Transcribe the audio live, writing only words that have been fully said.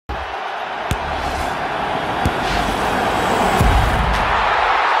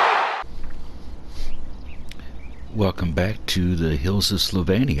welcome back to the Hills of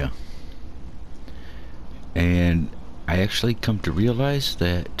Slovenia. And I actually come to realize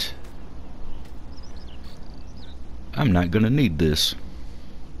that I'm not gonna need this.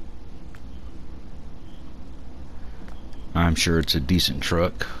 I'm sure it's a decent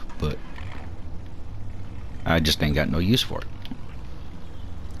truck, but I just ain't got no use for it.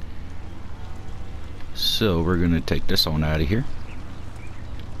 So we're gonna take this on out of here.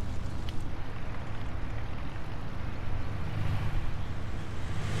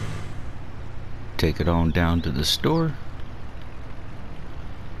 Take it on down to the store.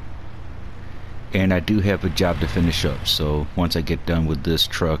 And I do have a job to finish up, so once I get done with this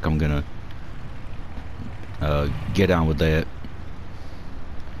truck, I'm gonna get on with that.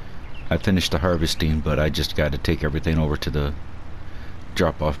 I finished the harvesting, but I just got to take everything over to the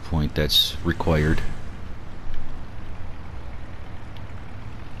drop-off point that's required.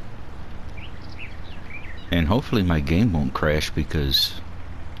 And hopefully my game won't crash because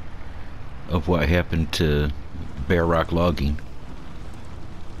of what happened to bare rock logging.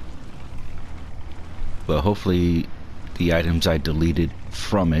 But hopefully the items I deleted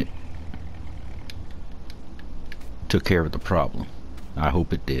from it took care of the problem. I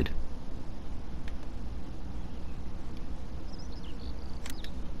hope it did.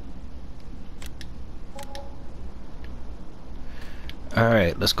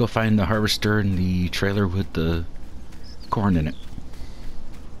 Alright, let's go find the harvester and the trailer with the corn in it.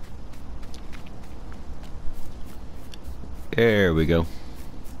 There we go.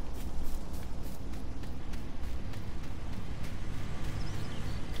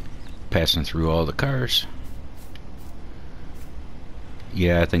 Passing through all the cars.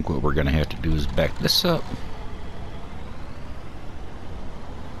 Yeah, I think what we're gonna have to do is back this up.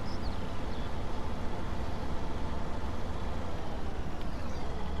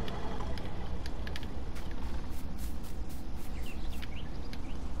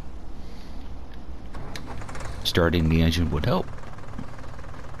 Starting the engine would help.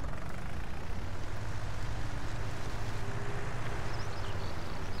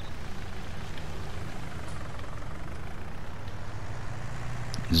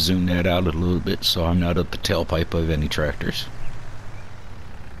 Zoom that out a little bit so I'm not up the tailpipe of any tractors.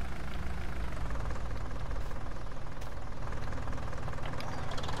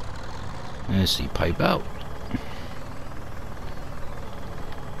 Let's see, pipe out.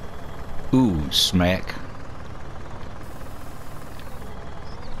 Ooh, smack.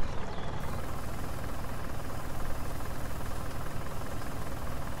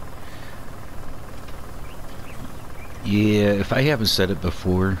 Yeah, if I haven't said it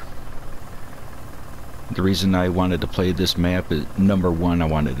before, the reason I wanted to play this map is, number one, I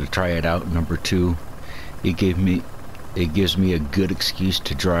wanted to try it out. Number two, it gives me a good excuse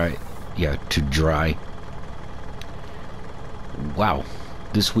to dry. Wow,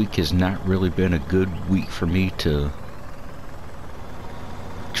 this week has not really been a good week for me to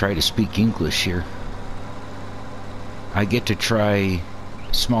try to speak English here. I get to try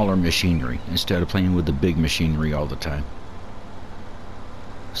smaller machinery instead of playing with the big machinery all the time.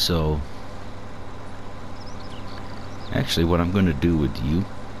 So actually what I'm going to do with you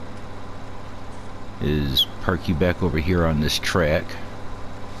is park you back over here on this track.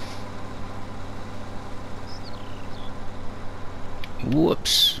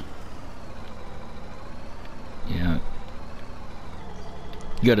 Whoops. Yeah,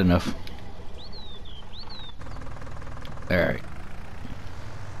 good enough. Alright.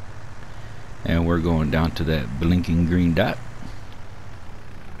 And we're going down to that blinking green dot.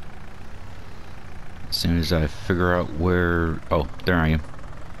 As soon as I figure out where... Oh, there I am.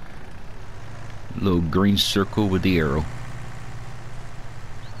 Little green circle with the arrow.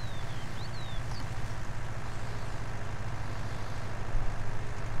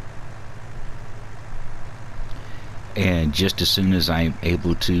 And just as soon as I'm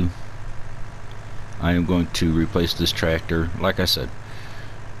able to, I am going to replace this tractor. Like I said,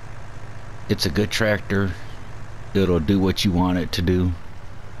 it's a good tractor. It'll do what you want it to do.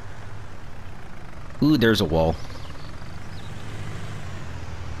 Ooh, there's a wall.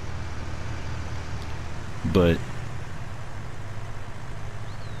 But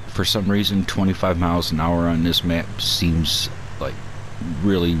for some reason 25 miles an hour on this map seems like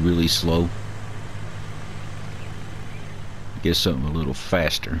really, really slow. Get something a little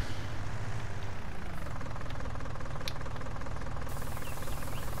faster.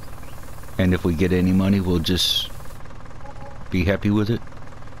 And if we get any money, we'll just be happy with it.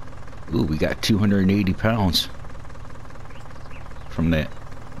 Ooh, we got 280 pounds from that.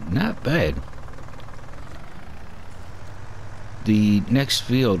 Not bad. The next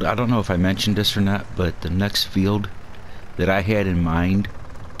field, I don't know if I mentioned this or not, but the next field that I had in mind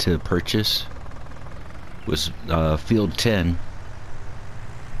to purchase was field 10.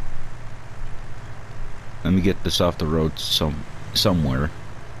 Let me get this off the road somewhere,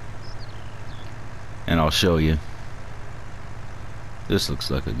 and I'll show you. This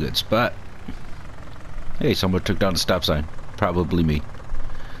looks like a good spot. Hey, someone took down the stop sign. Probably me.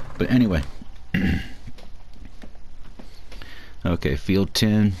 But anyway. Okay, field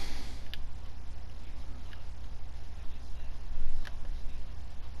 10.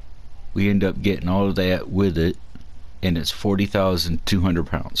 We end up getting all of that with it, and it's 40,200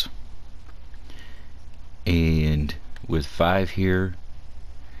 pounds. And with 5 here,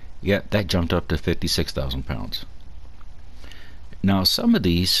 yeah, that jumped up to 56,000 pounds. Now, some of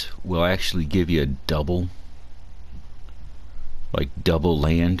these will actually give you a double, like double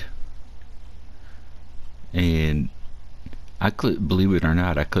land. And believe it or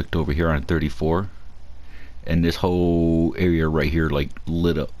not, I clicked over here on 34, and this whole area right here like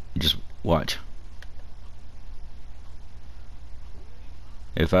lit up. Just watch.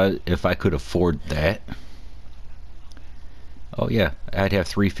 If I could afford that, oh yeah, I'd have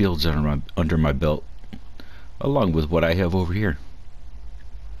 3 fields under my belt, along with what I have over here.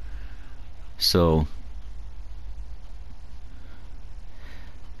 So,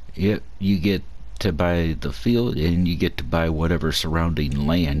 yep, you get to buy the field, and you get to buy whatever surrounding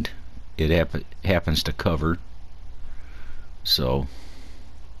land it happens to cover. So,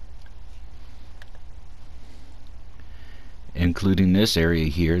 including this area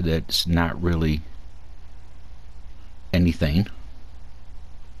here that's not really anything.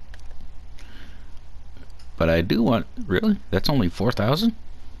 But I do want, really? That's only 4,000?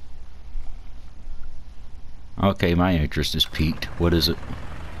 Okay, my interest is piqued. What is it?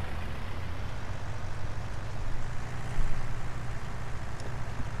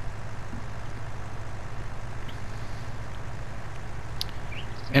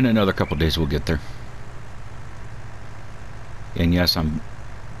 In another couple days we'll get there. And yes, I'm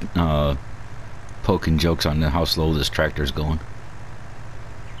poking jokes on how slow this tractor's going.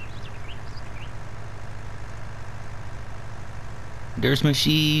 There's my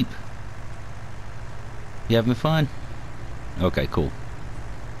sheep. You having fun? Okay, cool.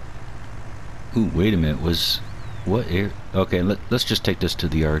 Ooh, wait a minute. What air? Okay, let's just take this to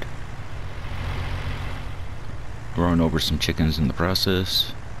the yard. Run over some chickens in the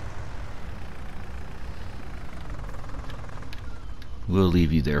process. We'll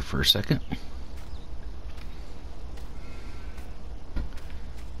leave you there for a second.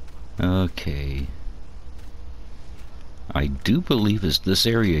 Okay. I do believe it's this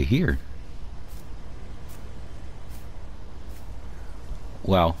area here.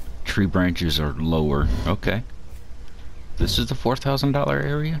 Wow, tree branches are lower. Okay. This is the $4,000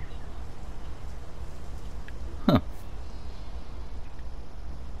 area? Huh.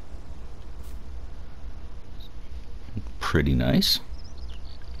 Pretty nice.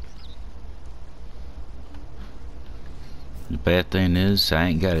 The bad thing is I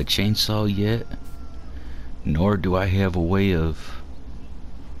ain't got a chainsaw yet, nor do I have a way of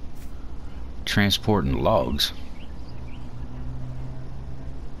transporting logs.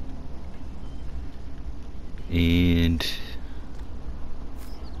 And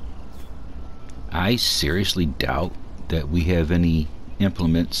I seriously doubt that we have any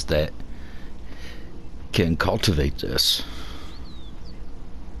implements that can cultivate this.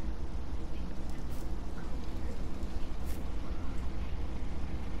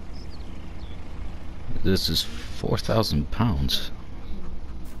 This is 4,000 pounds.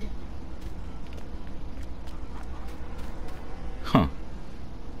 Huh.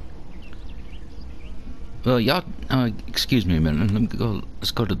 Well, y'all, excuse me a minute. Let's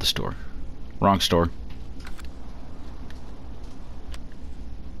go to the store. Wrong store.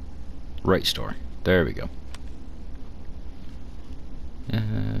 Right store. There we go.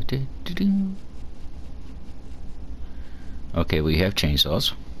 Okay, we have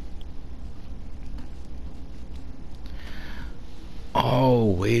chainsaws. Oh,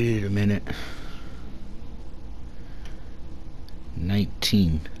 wait a minute.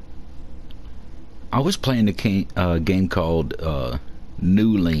 19. I was playing a game called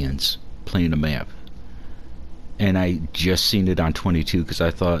New Lands, playing a map. And I just seen it on 22 because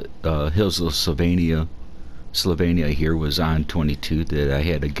I thought Hills of Slovenia here was on 22 that I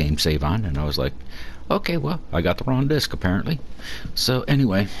had a game save on. And I was like, okay, well, I got the wrong disc apparently. So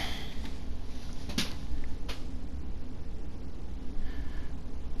anyway.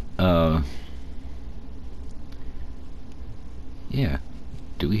 Yeah.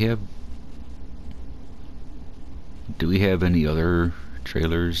 Do we have any other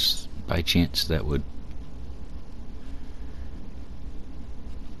trailers by chance that would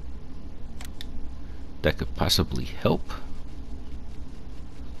that could possibly help.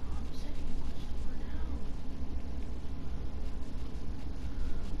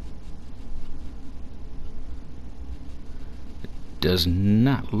 It does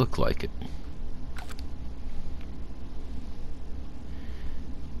not look like it.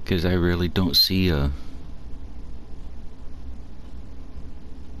 Because I really don't see a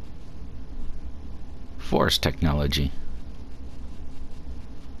forest technology.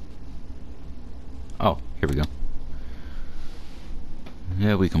 Oh, here we go.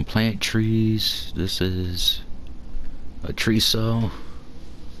 Yeah, we can plant trees. This is a tree saw.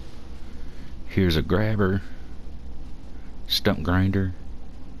 Here's a grabber. Stump grinder.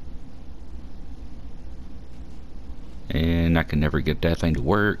 And I can never get that thing to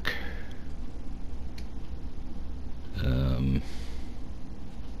work.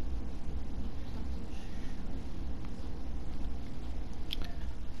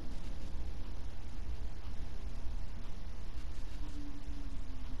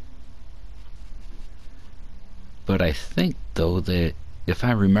 But I think, though, that if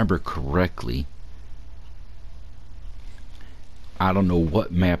I remember correctly, I don't know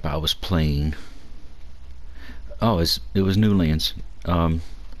what map I was playing. Oh, it was Newlands.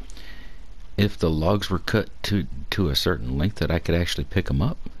 If the logs were cut to a certain length, that I could actually pick them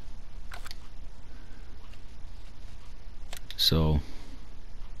up. So,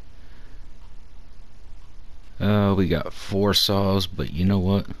 we got 4 saws, but you know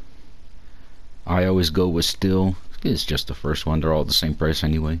what? I always go with steel. It's just the first one. They're all the same price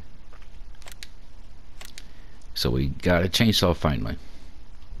anyway. So we got a chainsaw finally.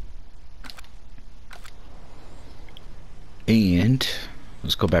 And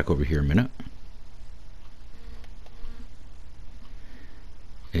let's go back over here a minute.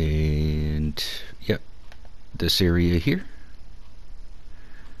 And yep, this area here.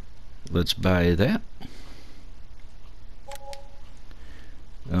 Let's buy that.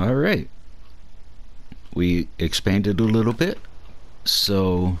 All right. We expanded a little bit,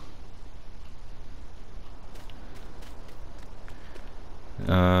 so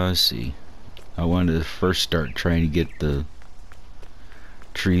let's see. I wanted to first start trying to get the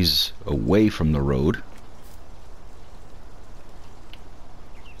trees away from the road.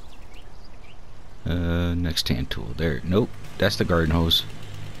 Next hand tool. There. Nope, that's the garden hose.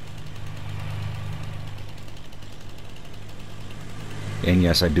 And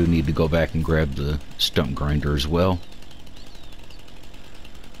yes, I do need to go back and grab the stump grinder as well.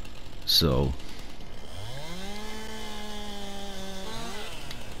 So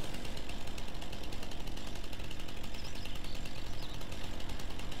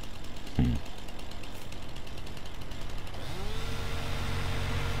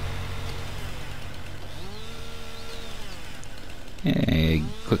hey,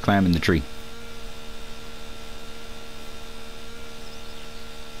 quit climbing the tree.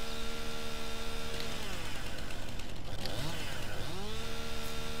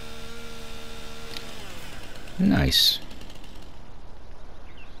 Nice.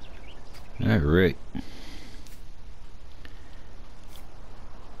 All right.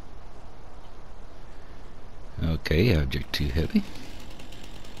 Okay, object too heavy.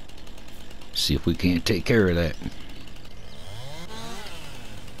 See if we can't take care of that.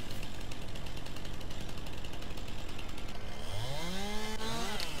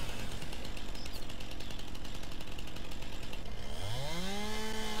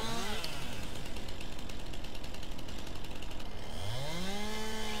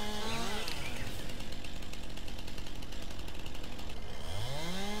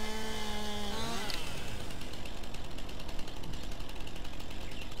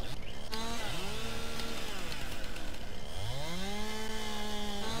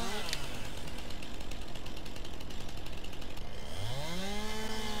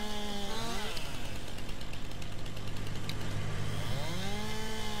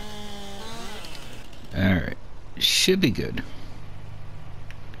 Alright, should be good.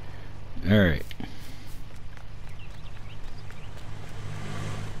 Alright.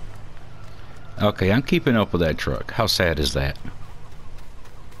 Okay, I'm keeping up with that truck. How sad is that?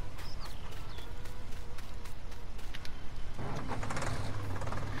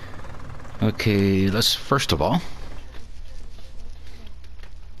 Okay, let's first of all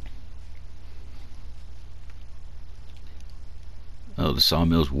oh, the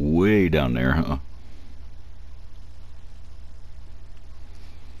sawmill's way down there, huh?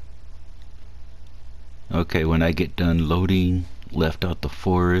 Okay, when I get done loading, left out the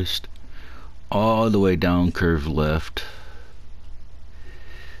forest, all the way down curve left,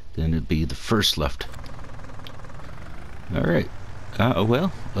 then it'd be the first left. Alright,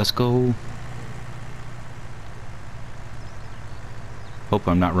 well, let's go Hope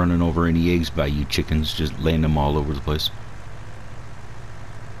I'm not running over any eggs by you chickens, just laying them all over the place.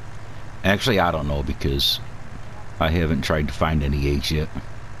 Actually, I don't know because I haven't tried to find any eggs yet.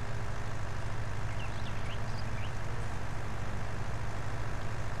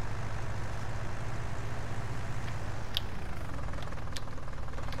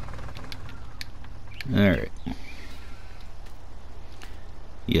 Alright.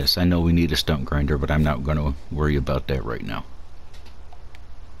 Yes, I know we need a stump grinder, but I'm not going to worry about that right now.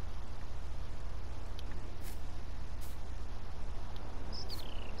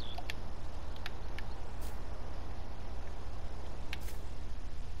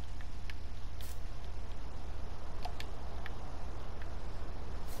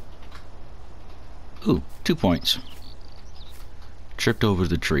 Ooh, 2 points. Tripped over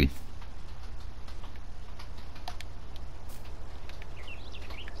the tree.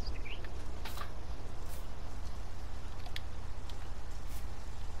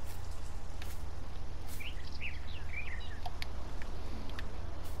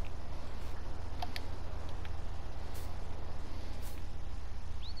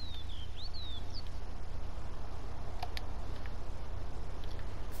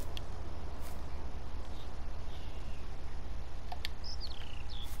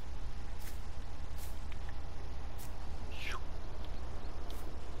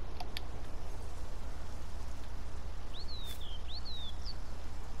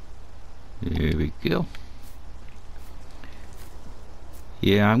 There we go.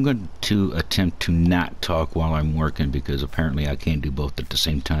 Yeah, I'm going to attempt to not talk while I'm working because apparently I can't do both at the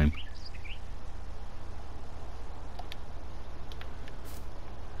same time.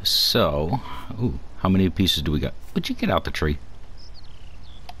 So, ooh, how many pieces do we got? Would you get out the tree?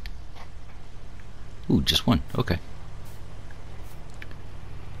 Ooh, just one. Okay.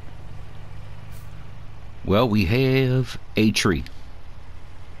 Well, we have a tree.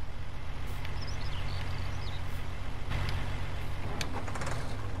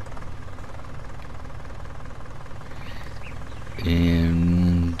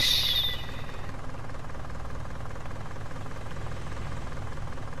 And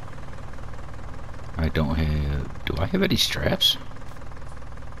I don't have... Do I have any straps?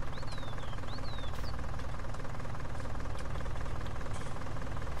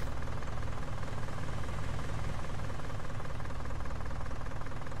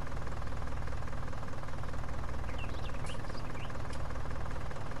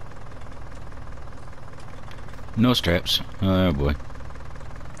 No straps. Oh boy.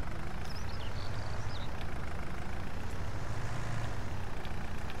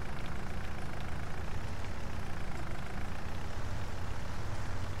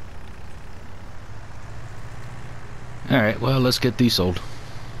 Alright, well, let's get these sold.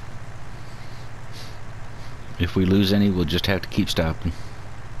 If we lose any, we'll just have to keep stopping.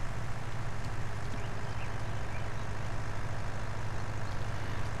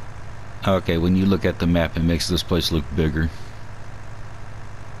 Okay, when you look at the map, it makes this place look bigger.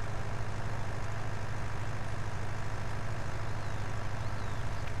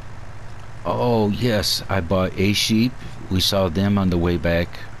 Oh, yes, I bought a sheep. We saw them on the way back.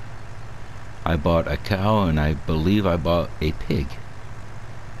 I bought a cow, and I believe I bought a pig.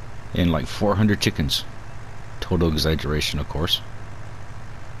 And like 400 chickens. Total exaggeration, of course.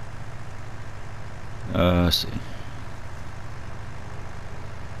 Let's see.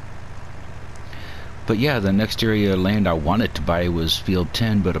 But yeah, the next area of land I wanted to buy was Field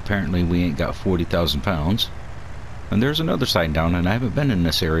 10, but apparently we ain't got 40,000 pounds. And there's another side down, and I haven't been in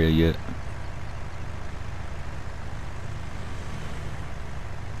this area yet.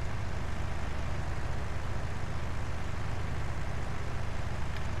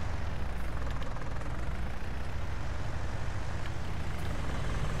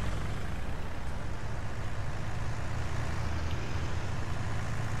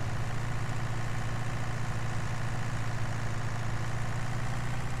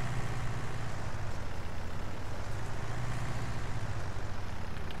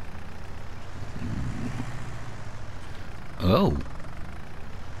 Oh.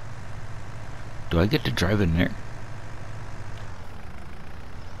 Do I get to drive in there?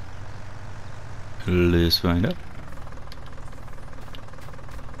 Let's find out.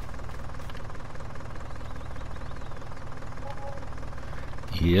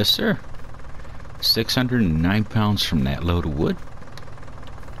 Yes, sir. 609 pounds from that load of wood.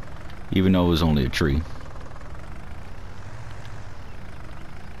 Even though it was only a tree.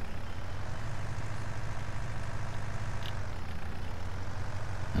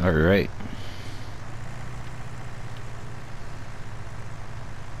 Alright.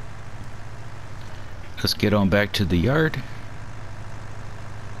 Let's get on back to the yard.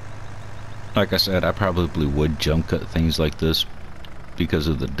 Like I said, I probably would jump cut things like this because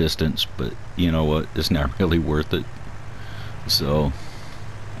of the distance, but you know what? It's not really worth it. So,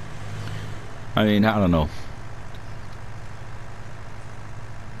 I mean, I don't know.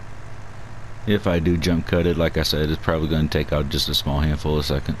 If I do jump cut it, like I said, it's probably going to take out just a small handful of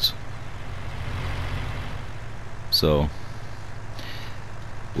seconds. So,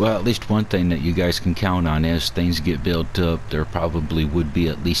 well, at least one thing that you guys can count on as things get built up, there probably would be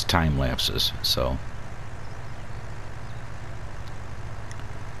at least time lapses. So,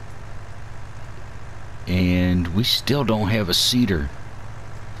 and we still don't have a cedar.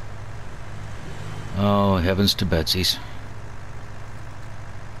 Oh, heavens to Betsy's.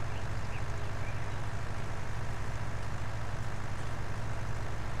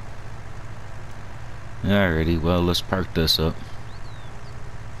 Alrighty, well, let's park this up.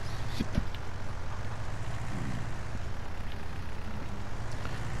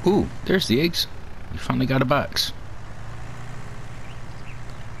 Ooh, there's the eggs. We finally got a box.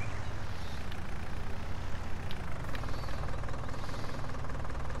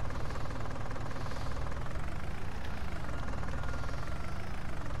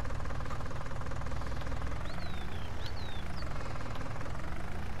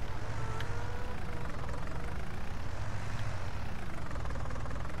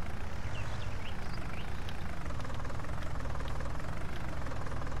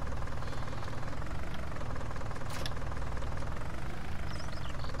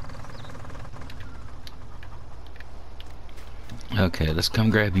 Okay, let's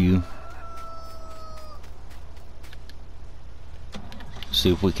come grab you.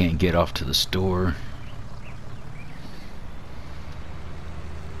 See if we can't get off to the store.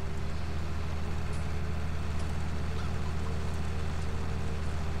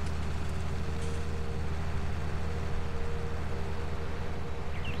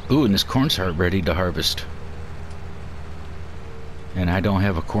 Ooh, and this corn's ready to harvest. And I don't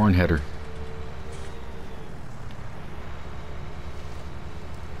have a corn header.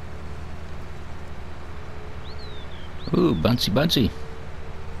 Ooh, bouncy bouncy.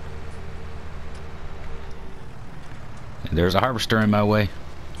 And there's a harvester in my way.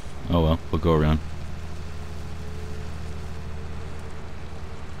 Oh well, we'll go around.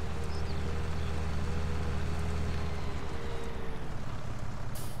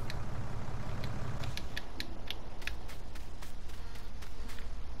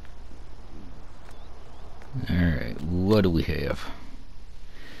 Alright, what do we have?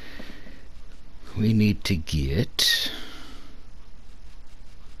 We need to get...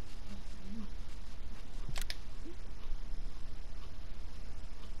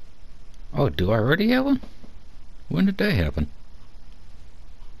 Oh, do I already have one? When did that happen?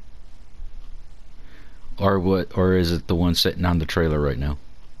 Or what? Or is it the one sitting on the trailer right now?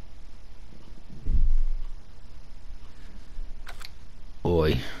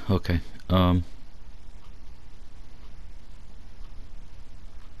 Boy, okay.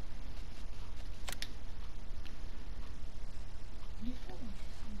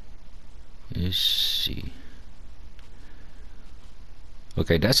 Let's see.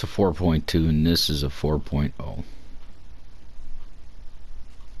 Okay, that's a 4.2 and this is a 4.0.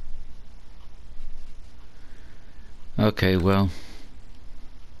 Okay, well.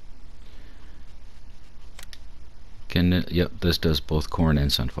 Yep, this does both corn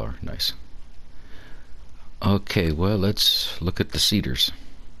and sunflower. Nice. Okay, well, let's look at the cedars.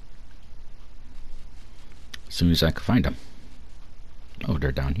 As soon as I can find them. Oh,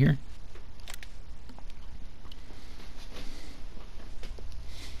 they're down here.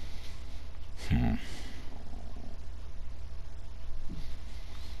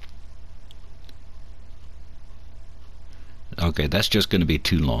 Okay, that's just going to be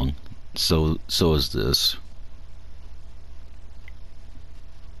too long. So is this.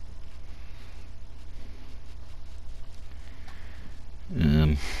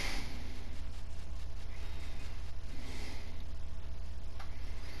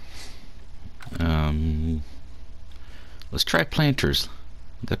 Let's try planters.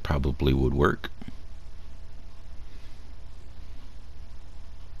 That probably would work.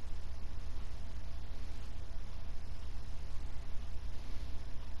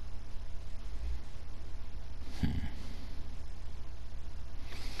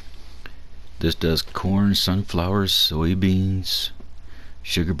 This does corn, sunflowers, soybeans,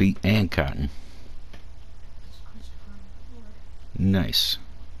 sugar beet, and cotton. Nice.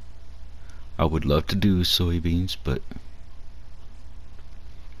 I would love to do soybeans, but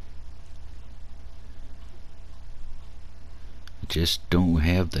I just don't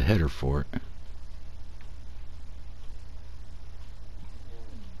have the header for it.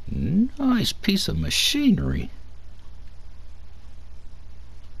 Nice piece of machinery.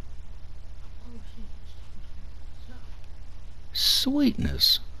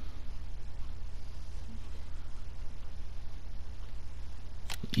 Sweetness.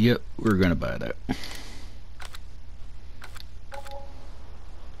 Yep, we're gonna buy that.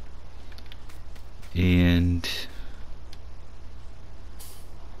 And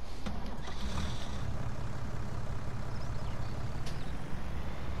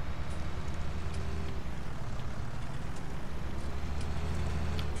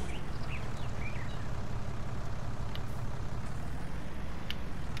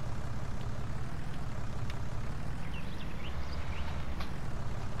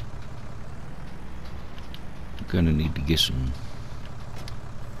gonna need to get some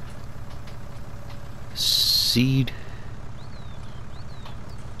seed,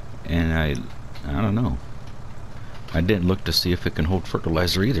 and I don't know. I didn't look to see if it can hold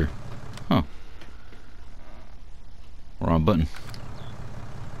fertilizer either. Huh. Wrong button.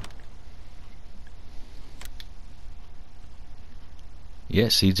 Yeah,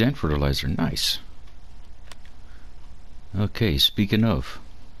 seeds and fertilizer. Nice. Okay, speaking of,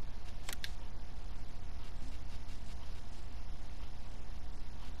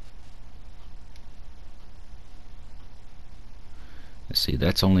 let's see,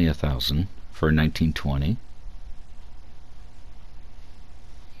 that's only 1,000 for 1920.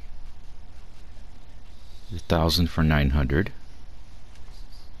 A 1,000 for 900.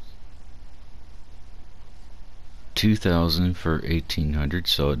 2,000 for 1,800,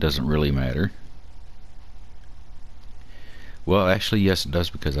 so it doesn't really matter. Well, actually, yes, it does,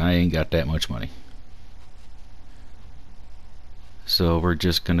 because I ain't got that much money. So we're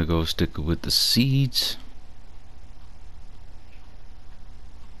just gonna go stick with the seeds.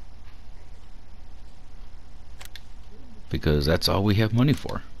 Because that's all we have money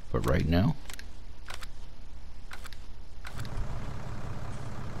for. But right now,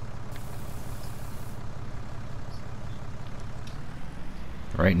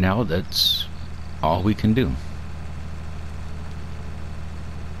 that's all we can do.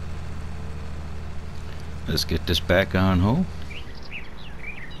 Let's get this back on hold.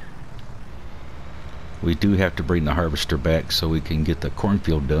 We do have to bring the harvester back so we can get the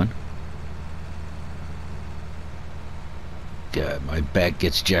cornfield done. God, my back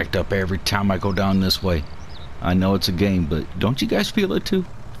gets jacked up every time I go down this way. I know it's a game, but don't you guys feel it too?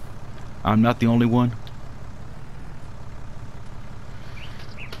 I'm not the only one.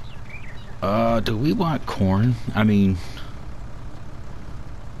 Do we want corn? I mean,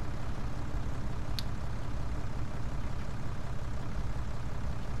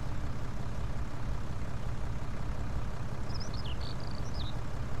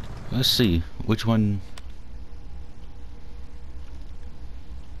 let's see, which one?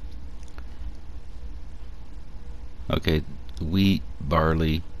 Okay, wheat,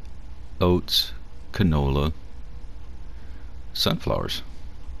 barley, oats, canola, sunflowers.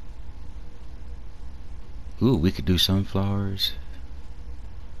 Ooh, we could do sunflowers.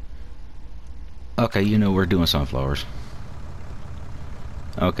 Okay, you know, we're doing sunflowers.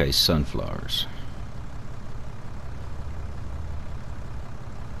 Okay, sunflowers.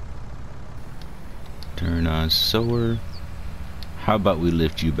 Turn on sower. How about we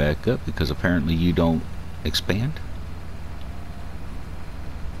lift you back up, because apparently you don't expand.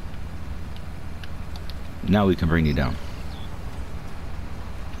 Now we can bring you down.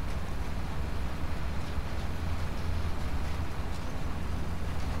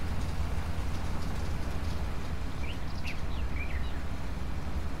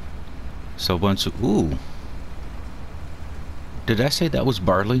 So once, ooh, did I say that was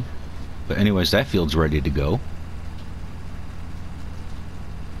barley? But anyways, that field's ready to go.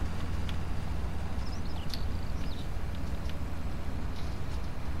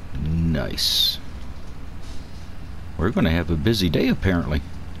 Nice. We're going to have a busy day apparently.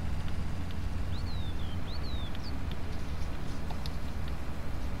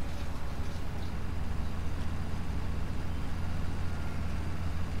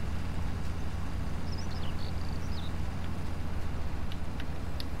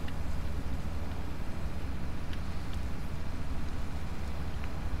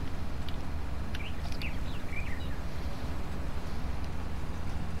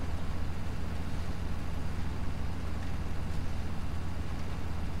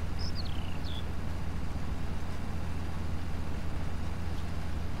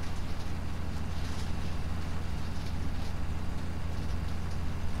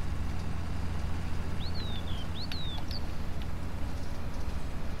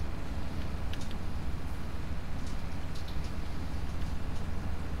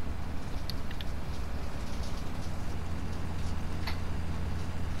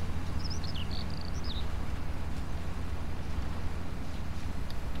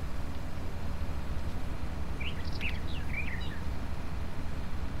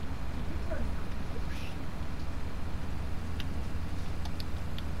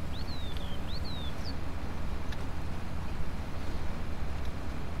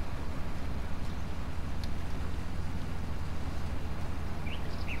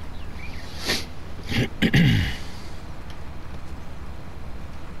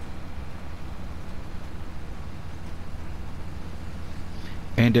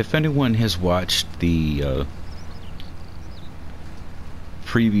 And if anyone has watched the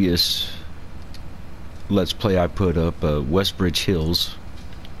previous Let's Play I put up, Westbridge Hills,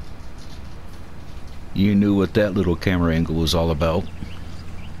 you knew what that little camera angle was all about.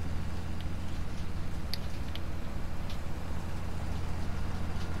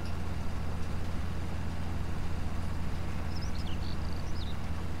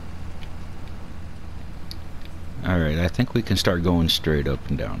 Alright, I think we can start going straight up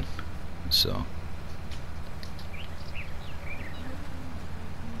and down. So,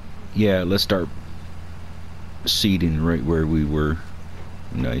 yeah, let's start seating right where we were.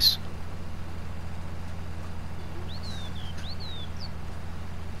 Nice.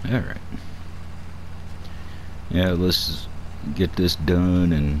 Alright. Yeah, let's get this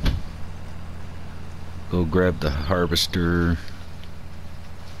done and go grab the harvester.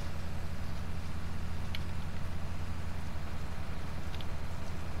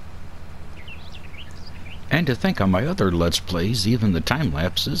 And to think on my other Let's Plays, even the time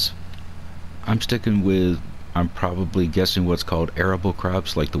lapses, I'm sticking with, I'm probably guessing what's called arable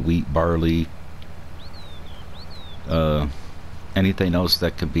crops, like the wheat, barley, anything else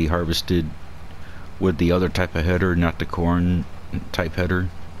that could be harvested with the other type of header, not the corn type header.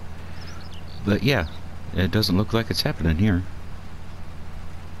 But yeah, it doesn't look like it's happening here.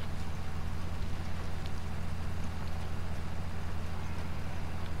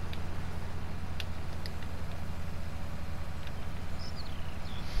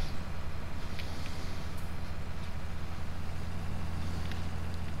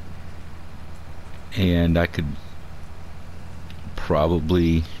 And I could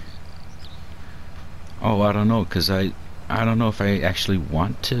probably, oh, I don't know, because I don't know if I actually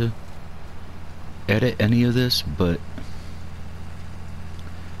want to edit any of this, but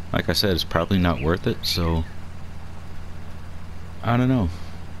like I said, it's probably not worth it, so I don't know.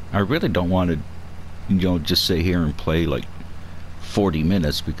 I really don't want to, you know, just sit here and play like 40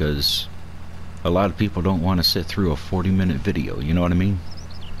 minutes, because a lot of people don't want to sit through a 40-minute video, you know what I mean?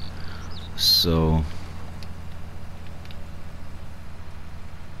 So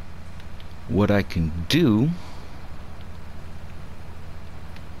what I can do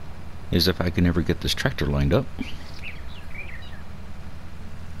is, if I can ever get this tractor lined up,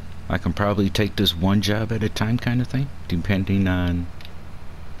 I can probably take this one job at a time kind of thing, depending on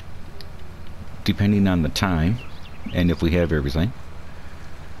the time and if we have everything.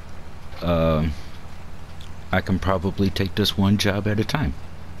 I can probably take this one job at a time.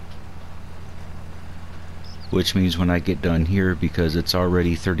 Which means when I get done here, because it's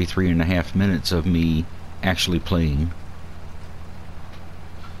already 33.5 minutes of me actually playing,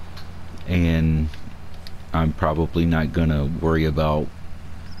 and I'm probably not gonna worry about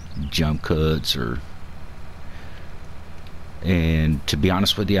jump cuts and to be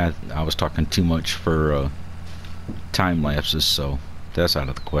honest with you, I was talking too much for time lapses, so that's out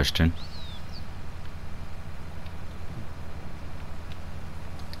of the question.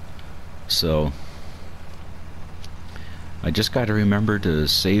 So I just got to remember to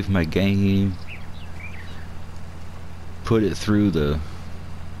save my game, put it through the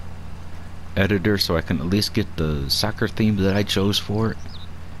editor so I can at least get the soccer theme that I chose for it,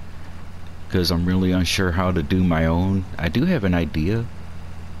 because I'm really unsure how to do my own. I do have an idea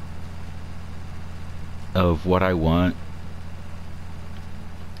of what I want,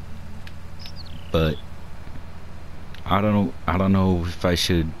 but I don't know if I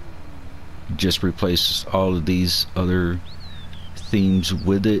should just replace all of these other themes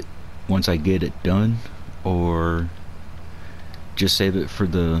with it once I get it done, or just save it for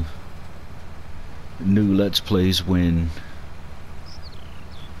the new Let's Plays when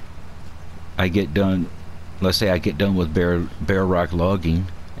I get done. Let's say I get done with Bear Rock logging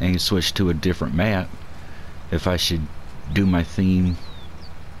and switch to a different map. If I should do my theme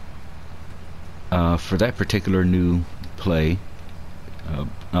for that particular new play,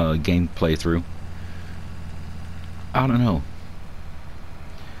 game playthrough, I don't know.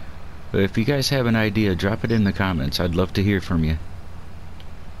 But if you guys have an idea, drop it in the comments. I'd love to hear from you.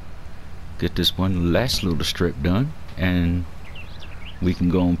 Get this one last little strip done, and we can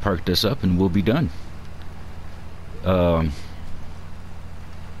go and park this up and we'll be done. Oh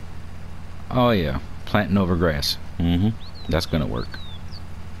yeah, planting over grass. That's gonna work.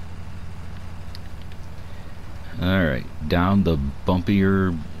 Alright, down the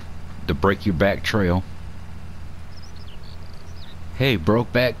bumpier, the break your back trail. Hey,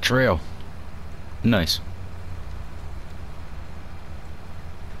 broke back trail. Nice.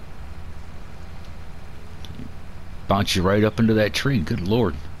 Bounce you right up into that tree. Good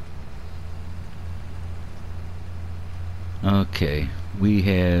lord. Okay, We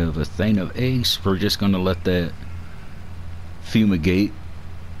have a thing of eggs. We're just going to let that fumigate,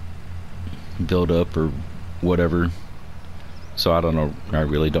 build up or whatever. So I don't know, I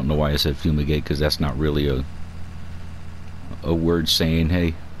really don't know why I said fumigate, because that's not really a word saying,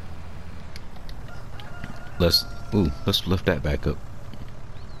 hey, let's lift that back up.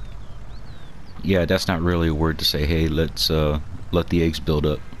 Yeah, that's not really a word to say, hey, let's let the eggs build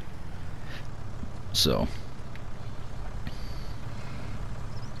up. So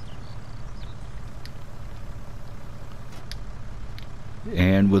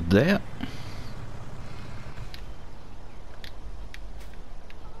and with that,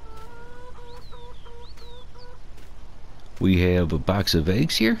 we have a box of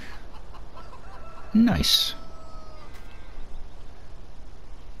eggs here. Nice.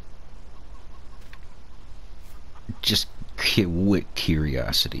 Just with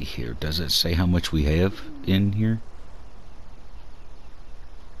curiosity here, does it say how much we have in here?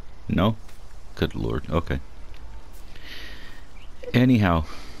 No? Good lord. Okay. Anyhow,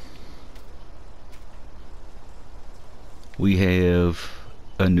 we have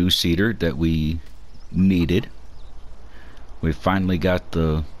a new seeder that we needed. We finally got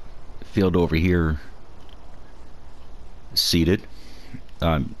the field over here seeded.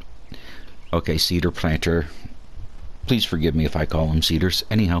 Okay, seeder planter. Please forgive me if I call them seeders.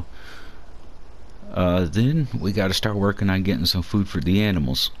 Anyhow, then we got to start working on getting some food for the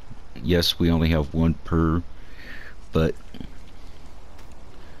animals. Yes, we only have one per, but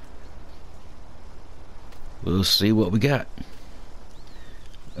we'll see what we got.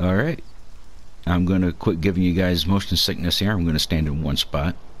 Alright, I'm going to quit giving you guys motion sickness here. I'm going to stand in one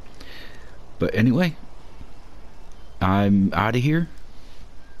spot. But anyway, I'm out of here.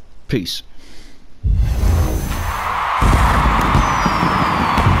 Peace.